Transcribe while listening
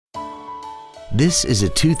This is a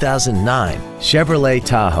 2009 Chevrolet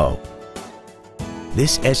Tahoe.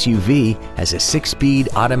 This SUV has a 6-speed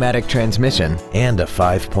automatic transmission and a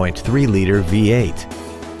 5.3-liter V8.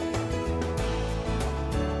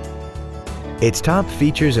 Its top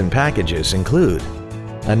features and packages include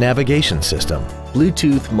a navigation system,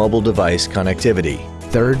 Bluetooth mobile device connectivity,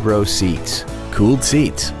 third-row seats, cooled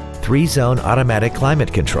seats, 3-zone automatic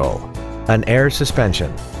climate control, an air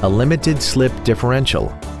suspension, a limited slip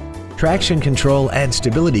differential, traction control and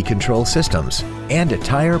stability control systems, and a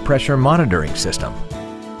tire pressure monitoring system.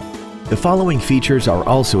 The following features are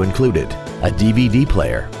also included: a DVD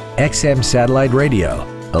player, XM satellite radio,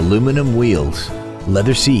 aluminum wheels,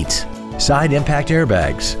 leather seats, side impact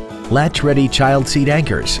airbags, latch-ready child seat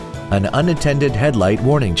anchors, an unattended headlight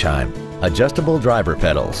warning chime, adjustable driver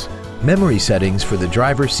pedals, memory settings for the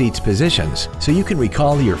driver's seat's positions so you can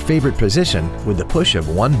recall your favorite position with the push of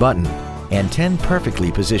one button, and 10 perfectly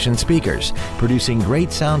positioned speakers, producing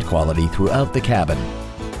great sound quality throughout the cabin.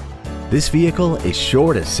 This vehicle is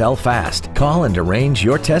sure to sell fast. Call and arrange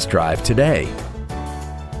your test drive today.